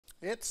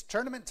It's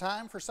tournament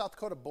time for South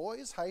Dakota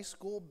boys high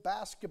school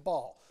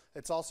basketball.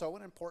 It's also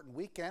an important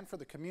weekend for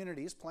the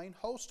communities playing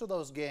host to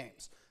those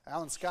games.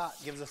 Alan Scott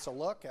gives us a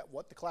look at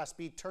what the Class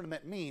B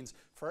tournament means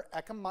for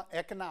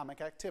economic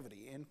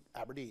activity in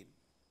Aberdeen.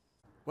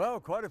 Well,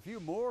 quite a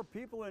few more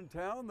people in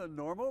town than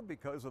normal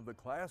because of the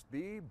Class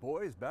B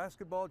boys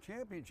basketball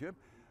championship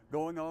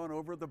going on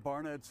over at the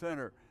Barnett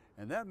Center.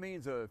 And that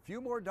means a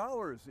few more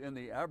dollars in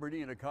the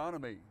Aberdeen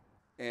economy.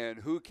 And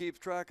who keeps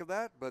track of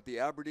that but the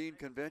Aberdeen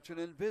Convention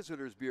and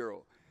Visitors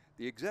Bureau?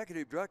 The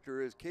executive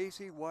director is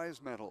Casey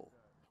Wisemental.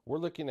 We're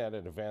looking at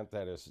an event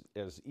that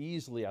is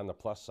easily on the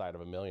plus side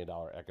of $1 million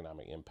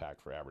economic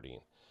impact for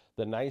Aberdeen.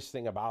 The nice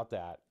thing about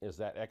that is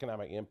that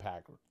economic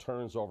impact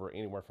turns over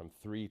anywhere from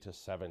 3 to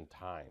 7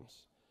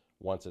 times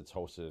once it's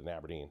hosted in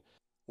Aberdeen.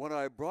 When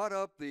I brought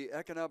up the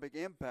economic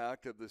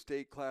impact of the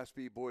state Class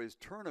B boys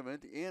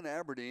tournament in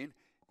Aberdeen,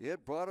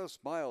 it brought a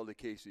smile to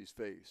Casey's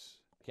face.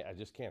 I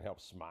just can't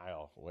help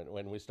smile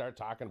when we start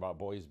talking about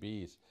Boys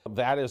Bees.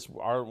 That is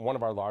one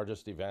of our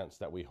largest events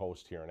that we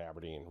host here in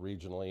Aberdeen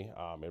regionally.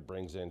 It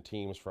brings in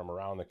teams from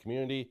around the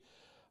community.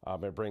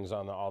 It brings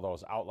on all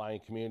those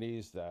outlying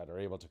communities that are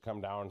able to come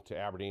down to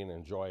Aberdeen and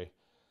enjoy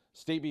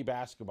State B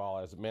basketball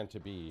as meant to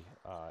be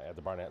at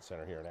the Barnett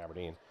Center here in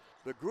Aberdeen.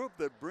 The group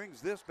that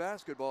brings this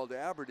basketball to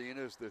Aberdeen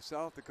is the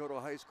South Dakota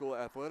High School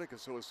Athletic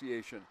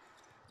Association.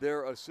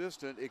 Their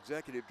assistant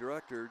executive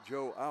director,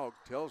 Joe Auk,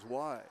 tells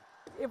why.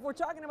 If we're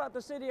talking about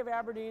the city of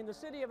Aberdeen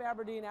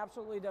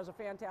absolutely does a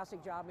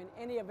fantastic job in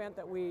any event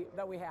that we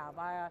have.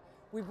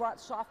 We brought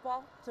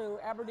softball to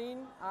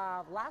Aberdeen.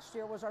 Last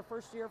year was our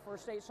first year for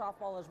state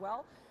softball as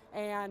well.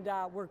 And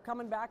we're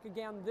coming back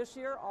again this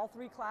year. All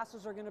 3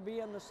 classes are going to be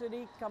in the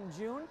city come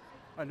June.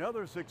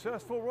 Another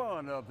successful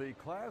run of the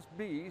Class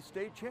B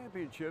state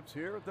championships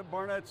here at the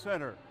Barnett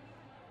Center.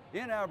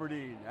 In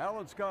Aberdeen,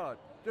 Alan Scott,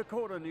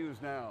 Dakota News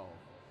Now.